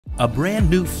A brand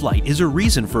new flight is a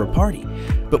reason for a party.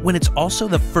 But when it's also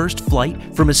the first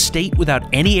flight from a state without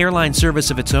any airline service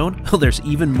of its own, well, there's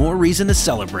even more reason to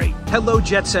celebrate. Hello,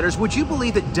 jet setters. Would you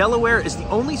believe that Delaware is the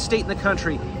only state in the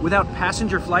country without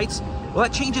passenger flights? Well,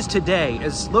 that changes today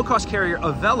as low-cost carrier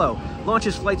Avelo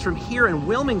launches flights from here in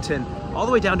Wilmington all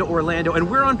the way down to Orlando, and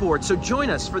we're on board, so join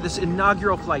us for this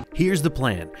inaugural flight. Here's the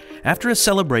plan. After a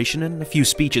celebration and a few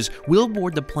speeches, we'll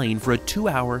board the plane for a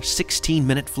 2-hour,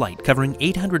 16-minute flight covering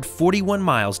 841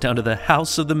 miles down to the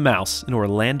House of the Mouse in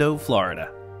Orlando,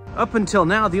 Florida. Up until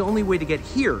now, the only way to get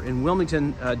here in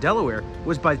Wilmington, Delaware,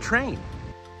 was by train.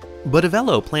 But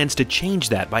Avelo plans to change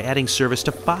that by adding service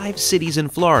to 5 cities in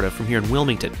Florida from here in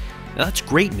Wilmington. Now, that's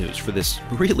great news for this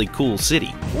really cool city.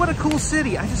 What a cool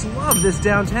city! I just love this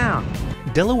downtown.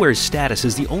 Delaware's status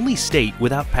as the only state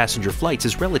without passenger flights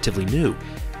is relatively new.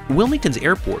 Wilmington's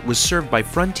airport was served by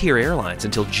Frontier Airlines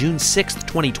until June 6,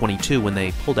 2022, when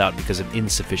they pulled out because of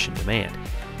insufficient demand.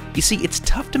 You see, it's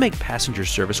tough to make passenger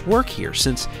service work here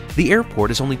since the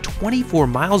airport is only 24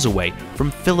 miles away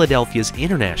from Philadelphia's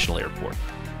International Airport.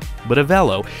 But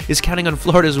Avelo is counting on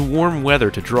Florida's warm weather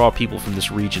to draw people from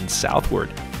this region southward.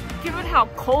 Given how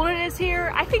cold it is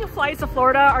here, I think flights to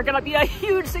Florida are going to be a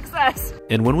huge success.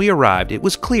 And when we arrived, it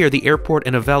was clear the airport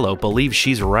and Avelo believe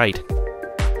she's right.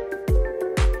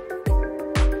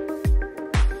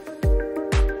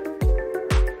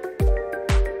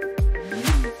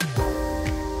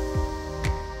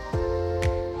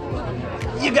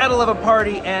 You gotta love a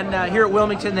party, and here at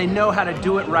Wilmington, they know how to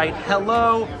do it right.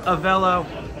 Hello, Avelo.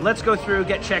 Let's go through,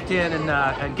 get checked in,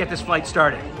 and get this flight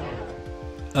started.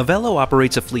 Avelo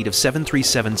operates a fleet of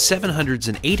 737-700s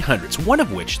and 800s, one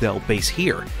of which they'll base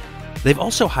here. They've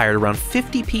also hired around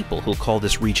 50 people who'll call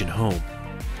this region home.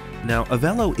 Now,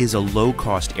 Avelo is a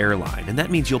low-cost airline, and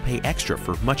that means you'll pay extra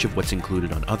for much of what's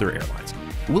included on other airlines.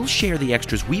 We'll share the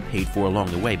extras we paid for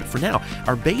along the way, but for now,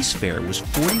 our base fare was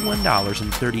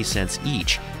 $41.30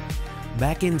 each.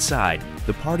 Back inside,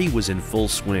 the party was in full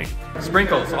swing.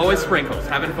 Sprinkles, always sprinkles,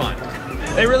 having fun.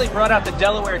 They really brought out the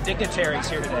Delaware dignitaries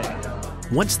here today.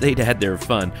 Once they'd had their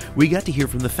fun, we got to hear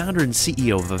from the founder and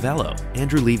CEO of Avelo,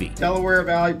 Andrew Levy. Delaware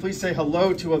Valley, please say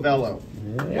hello to Avelo.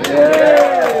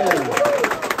 Yay!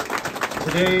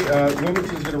 Today,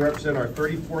 Wilmington is going to represent our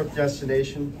 34th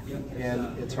destination,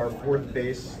 and it's our 4th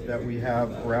base that we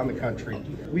have around the country.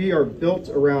 We are built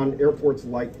around airports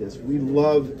like this. We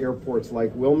love airports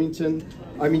like Wilmington.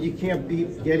 I mean, you can't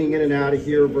beat getting in and out of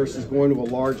here versus going to a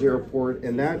large airport,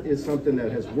 and that is something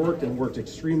that has worked and worked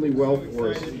extremely well for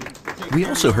us. We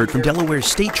also heard from Delaware's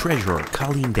State Treasurer,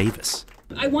 Colleen Davis.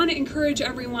 I want to encourage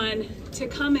everyone to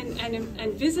come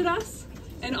and visit us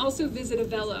and also visit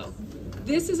Avelo.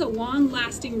 This is a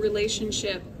long-lasting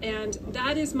relationship, and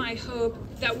that is my hope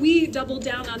that we double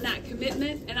down on that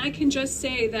commitment. And I can just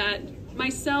say that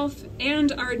myself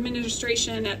and our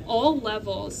administration at all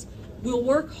levels will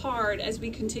work hard as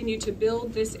we continue to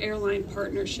build this airline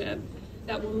partnership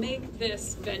that will make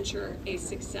this venture a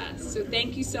success. So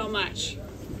thank you so much.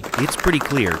 It's pretty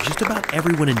clear, just about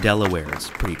everyone in Delaware is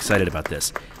pretty excited about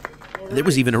this. There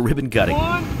was even a ribbon cutting.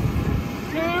 1,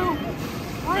 2,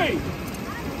 3.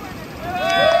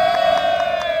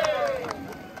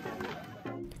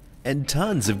 And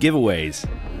tons of giveaways.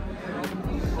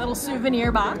 Little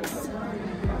souvenir box,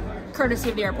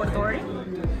 courtesy of the Airport Authority.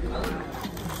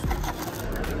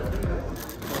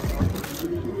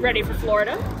 Ready for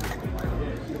Florida.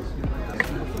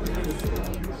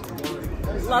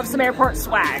 Love some airport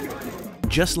swag.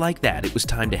 Just like that, it was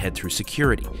time to head through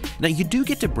security. Now, you do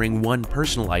get to bring one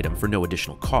personal item for no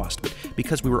additional cost, but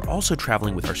because we were also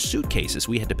traveling with our suitcases,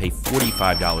 we had to pay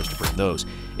 $45 to bring those.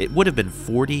 It would have been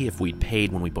 $40 if we'd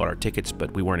paid when we bought our tickets,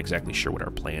 but we weren't exactly sure what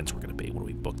our plans were going to be when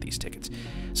we booked these tickets.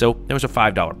 So there was a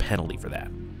 $5 penalty for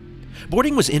that.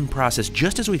 Boarding was in process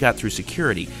just as we got through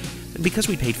security, and because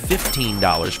we paid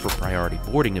 $15 for priority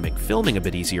boarding to make filming a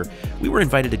bit easier, we were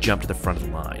invited to jump to the front of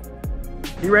the line.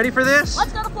 You ready for this?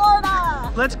 Let's go to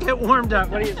Florida! Let's get warmed up.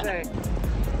 What do you say?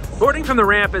 Boarding from the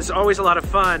ramp is always a lot of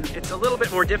fun. It's a little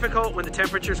bit more difficult when the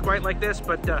temperature's quite like this,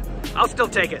 but I'll still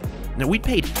take it. Now, we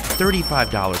paid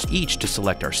 $35 each to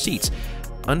select our seats.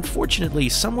 Unfortunately,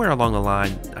 somewhere along the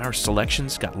line, our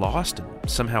selections got lost, and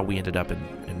somehow we ended up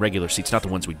in regular seats, not the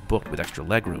ones we booked with extra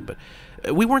legroom. But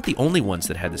we weren't the only ones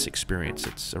that had this experience.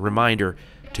 It's a reminder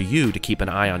to you to keep an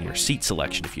eye on your seat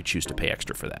selection if you choose to pay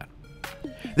extra for that.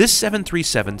 This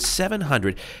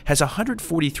 737-700 has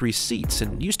 143 seats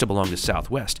and used to belong to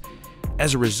Southwest.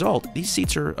 As a result, these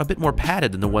seats are a bit more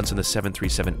padded than the ones in the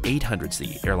 737-800s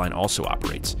the airline also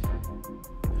operates.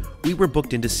 We were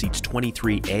booked into seats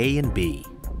 23A and B.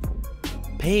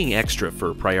 Paying extra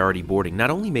for priority boarding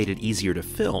not only made it easier to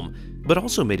film, but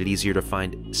also made it easier to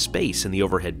find space in the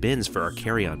overhead bins for our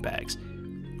carry-on bags.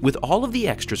 With all of the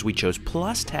extras we chose,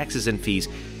 plus taxes and fees,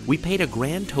 we paid a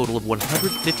grand total of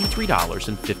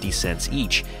 $153.50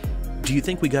 each. Do you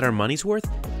think we got our money's worth?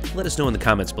 Let us know in the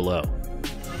comments below.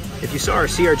 If you saw our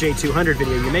CRJ 200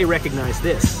 video, you may recognize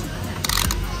this.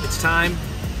 It's time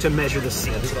to measure the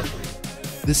seats.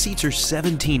 The seats are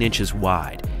 17 inches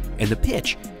wide, and the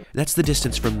pitch, that's the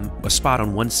distance from a spot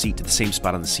on one seat to the same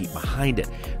spot on the seat behind it.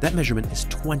 That measurement is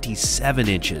 27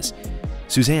 inches.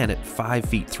 Suzanne, at 5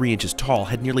 feet 3 inches tall,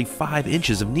 had nearly 5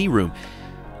 inches of knee room.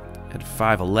 At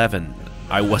 5'11",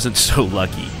 I wasn't so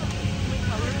lucky.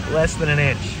 Less than an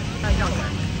inch.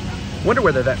 Wonder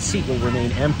whether that seat will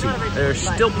remain empty. There's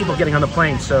still people getting on the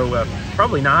plane, so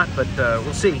probably not, but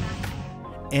we'll see.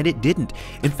 And it didn't.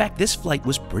 In fact, this flight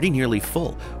was pretty nearly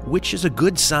full, which is a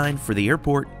good sign for the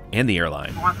airport and the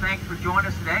airline. I want to thank you for joining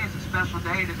us today. It's a special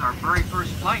day. It is our very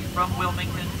first flight from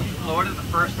Wilmington to Florida, the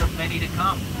first of many to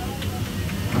come.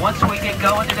 Once we get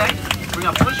going today, we're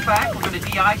going to push back. We're going to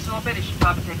de-ice a little bit. It should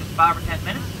probably take us 5 or 10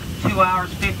 minutes. 2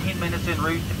 hours, 15 minutes en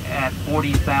route at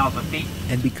 40,000 feet.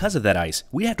 And because of that ice,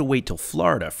 we have to wait till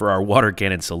Florida for our water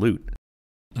cannon salute.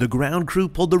 The ground crew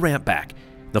pulled the ramp back.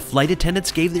 The flight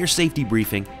attendants gave their safety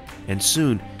briefing, and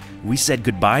soon we said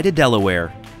goodbye to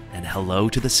Delaware and hello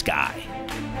to the sky.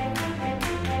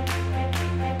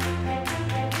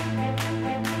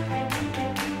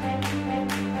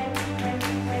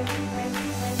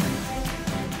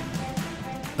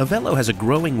 Avelo has a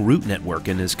growing route network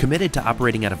and is committed to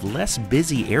operating out of less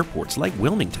busy airports like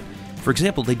Wilmington. For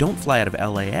example, they don't fly out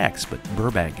of LAX, but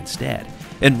Burbank instead.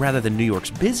 And rather than New York's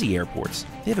busy airports,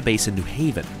 they have a base in New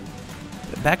Haven.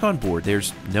 Back on board,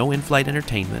 there's no in-flight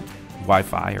entertainment,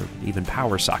 Wi-Fi, or even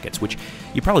power sockets, which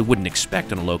you probably wouldn't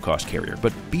expect on a low-cost carrier,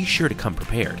 but be sure to come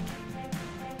prepared.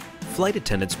 Flight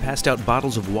attendants passed out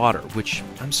bottles of water, which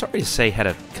I'm sorry to say had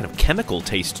a kind of chemical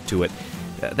taste to it.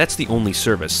 That's the only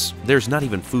service. There's not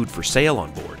even food for sale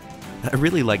on board. I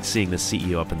really liked seeing the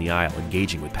CEO up in the aisle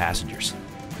engaging with passengers.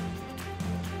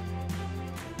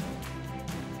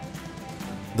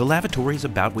 The lavatory is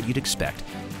about what you'd expect,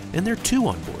 and there are 2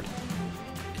 on board.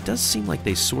 It does seem like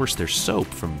they source their soap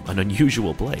from an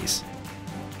unusual place.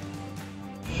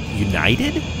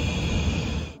 United?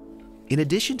 In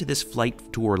addition to this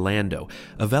flight to Orlando,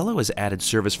 Avelo has added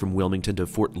service from Wilmington to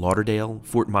Fort Lauderdale,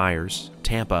 Fort Myers,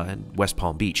 Tampa, and West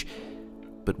Palm Beach.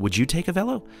 But would you take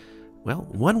Avelo? Well,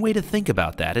 one way to think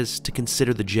about that is to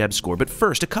consider the JebScore. But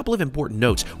first, a couple of important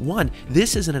notes. One,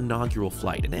 this is an inaugural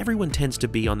flight, and everyone tends to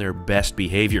be on their best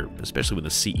behavior, especially when the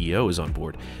CEO is on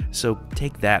board. So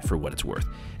take that for what it's worth.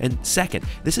 And second,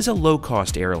 this is a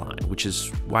low-cost airline, which is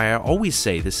why I always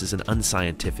say this is an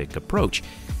unscientific approach.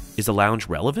 Is the lounge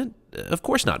relevant? Of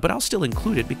course not, but I'll still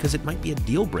include it because it might be a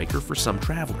deal breaker for some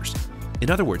travelers.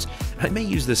 In other words, I may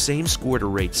use the same score to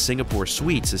rate Singapore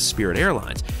suites as Spirit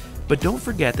Airlines, but don't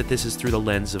forget that this is through the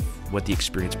lens of what the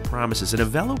experience promises, and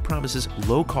Avelo promises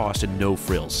low cost and no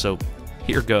frills, so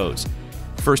here goes.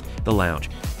 First, the lounge.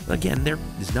 Again, there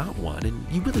is not one, and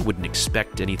you really wouldn't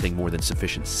expect anything more than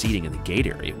sufficient seating in the gate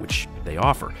area, which they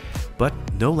offer. But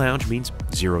no lounge means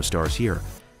 0 stars here.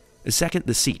 Second,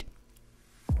 the seat.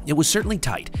 It was certainly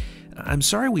tight. I'm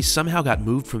sorry we somehow got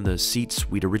moved from the seats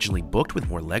we'd originally booked with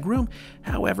more legroom.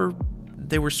 However,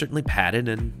 they were certainly padded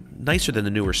and nicer than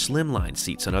the newer slimline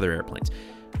seats on other airplanes.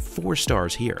 4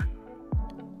 stars here.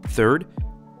 Third,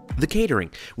 the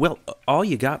catering. Well, all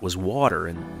you got was water,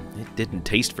 and it didn't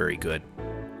taste very good.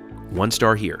 1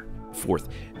 star here. Fourth,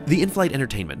 the in-flight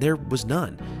entertainment. There was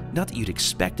none. Not that you'd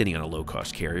expect any on a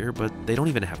low-cost carrier, but they don't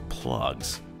even have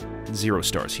plugs. 0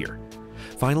 stars here.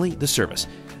 Finally, the service.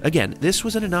 Again, this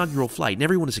was an inaugural flight, and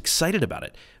everyone is excited about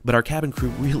it, but our cabin crew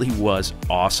really was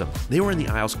awesome. They were in the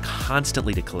aisles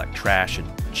constantly to collect trash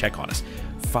and check on us.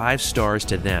 5 stars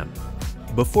to them.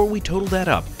 Before we total that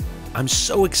up, I'm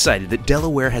so excited that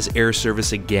Delaware has air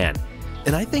service again.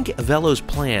 And I think Avelo's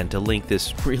plan to link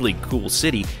this really cool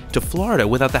city to Florida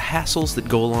without the hassles that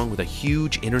go along with a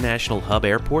huge international hub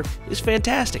airport is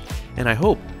fantastic, and I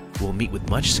hope we'll meet with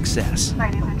much success.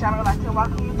 Ladies and gentlemen, I'd like to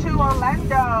welcome you to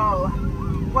Orlando,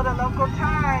 where the local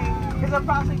time is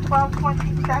approximately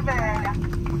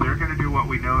 12:27. They're going to do what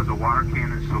we know as a water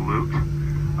cannon salute.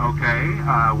 Okay,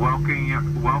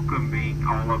 welcoming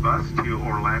all of us to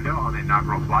Orlando on the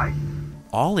inaugural flight.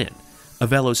 All in,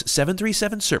 Avelo's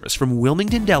 737 service from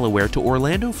Wilmington, Delaware to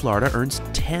Orlando, Florida earns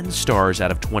 10 stars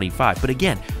out of 25. But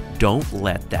again, don't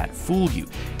let that fool you.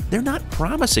 They're not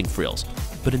promising frills,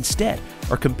 but instead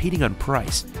are competing on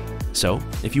price. So,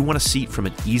 if you want a seat from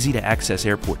an easy-to-access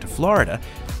airport to Florida,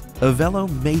 Avelo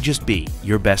may just be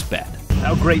your best bet.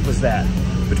 How great was that?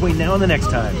 Between now and the next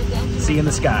time, See you in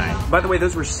the sky. By the way,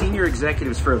 those were senior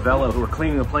executives for Avelo who were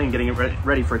cleaning the plane, getting it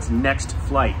ready for its next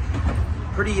flight.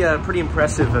 Pretty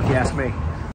impressive, if you ask me.